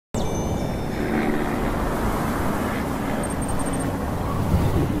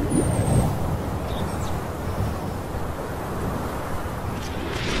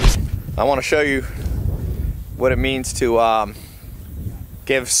I want to show you what it means to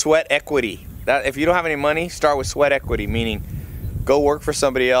give sweat equity. That if you don't have any money, start with sweat equity, meaning go work for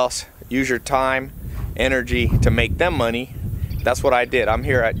somebody else, use your time, energy to make them money. That's what I did. I'm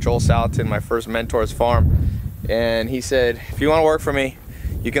here at Joel Salatin, my first mentor's farm, and he said, if you want to work for me,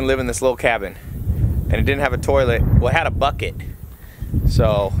 you can live in this little cabin. And it didn't have a toilet. Well, it had a bucket.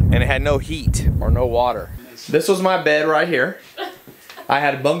 So, and it had no heat or no water. This was my bed right here. I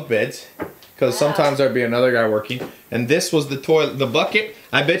had bunk beds because sometimes there'd be another guy working. And this was the toilet, the bucket.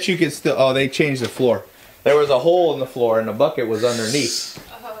 I bet you could still, oh, they changed the floor. There was a hole in the floor and the bucket was underneath.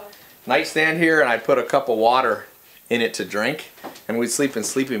 Nightstand here, and I put a cup of water in it to drink, and we'd sleep in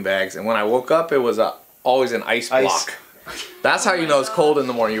sleeping bags. And when I woke up, it was always an ice block. That's how you know it's cold in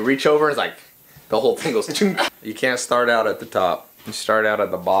the morning. You reach over, it's like the whole thing goes. You can't start out at the top. You start out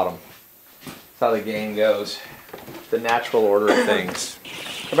at the bottom. That's how the game goes. The natural order of things.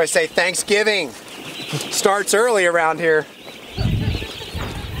 Everybody say Thanksgiving starts early around here.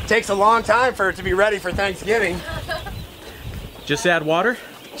 Takes a long time for it to be ready for Thanksgiving. Just add water?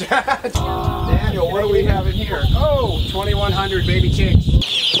 Daniel, what do we have in here? Oh, 2,100 baby chicks.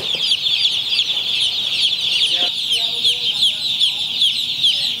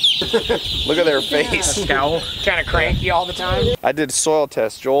 Look at their face. Cow. Kind of cranky all the time. I did soil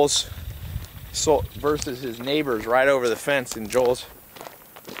tests. Joel's soil versus his neighbors right over the fence, and Joel's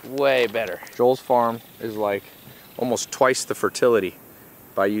way better. Joel's farm is like almost twice the fertility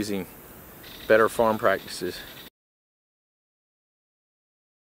by using better farm practices.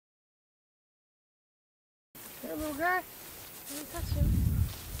 Hey, little guy. Let me touch him.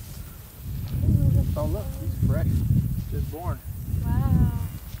 Oh look, he's fresh. Just born. Wow.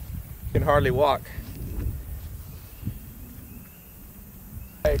 Can hardly walk.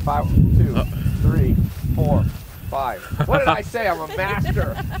 Hey, 5, 2, 3, 4, 5. What did I say? I'm a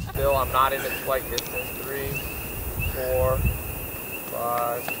master. Still, I'm not in its flight distance. 3, 4,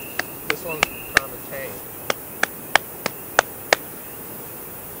 5. This one's kind of tame.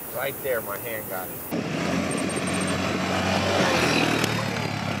 Right there, my hand got it.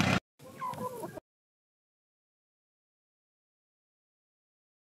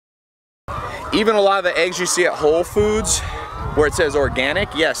 Even a lot of the eggs you see at Whole Foods where it says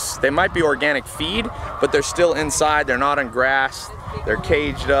organic, yes, they might be organic feed, but they're still inside, they're not on grass, they're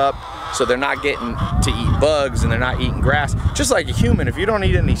caged up, so they're not getting to eat bugs and they're not eating grass. Just like a human, if you don't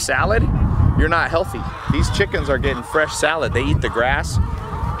eat any salad, you're not healthy. These chickens are getting fresh salad. They eat the grass,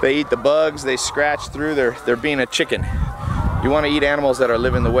 they eat the bugs, they scratch through, they're being a chicken. You want to eat animals that are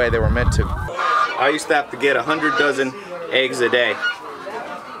living the way they were meant to. I used to have to get 100 dozen eggs a day.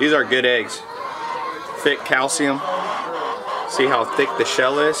 These are good eggs. Thick calcium. See how thick the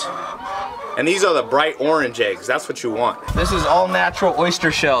shell is? And these are the bright orange eggs. That's what you want. This is all natural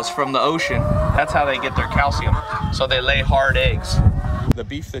oyster shells from the ocean. That's how they get their calcium. So they lay hard eggs. The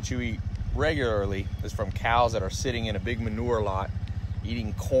beef that you eat regularly is from cows that are sitting in a big manure lot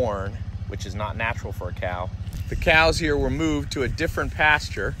eating corn, which is not natural for a cow. The cows here were moved to a different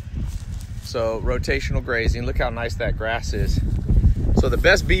pasture. So rotational grazing. Look how nice that grass is. So the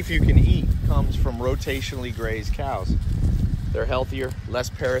best beef you can eat comes from rotationally grazed cows. They're healthier, less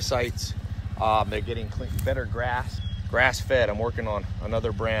parasites. They're getting better grass-fed. I'm working on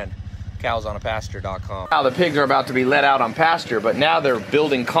another brand, cowsonapasture.com. Now the pigs are about to be let out on pasture, but now they're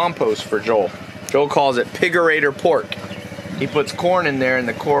building compost for Joel. Joel calls it pigerator pork. He puts corn in there, and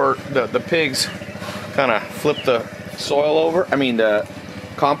the pigs kind of flip the soil over, the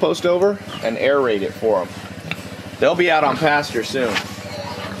compost over, and aerate it for them. They'll be out on pasture soon.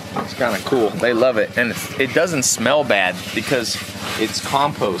 It's kind of cool. They love it, and it doesn't smell bad because it's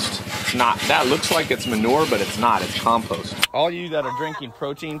compost. It's not. That looks like it's manure, but it's not. It's compost. All you that are drinking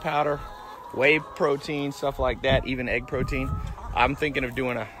protein powder, whey protein, stuff like that, even egg protein, I'm thinking of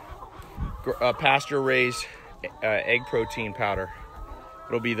doing a pasture-raised egg protein powder.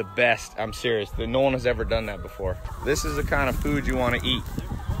 It'll be the best. I'm serious. No one has ever done that before. This is the kind of food you want to eat.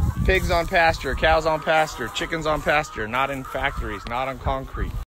 Pigs on pasture, cows on pasture, chickens on pasture, not in factories, not on concrete.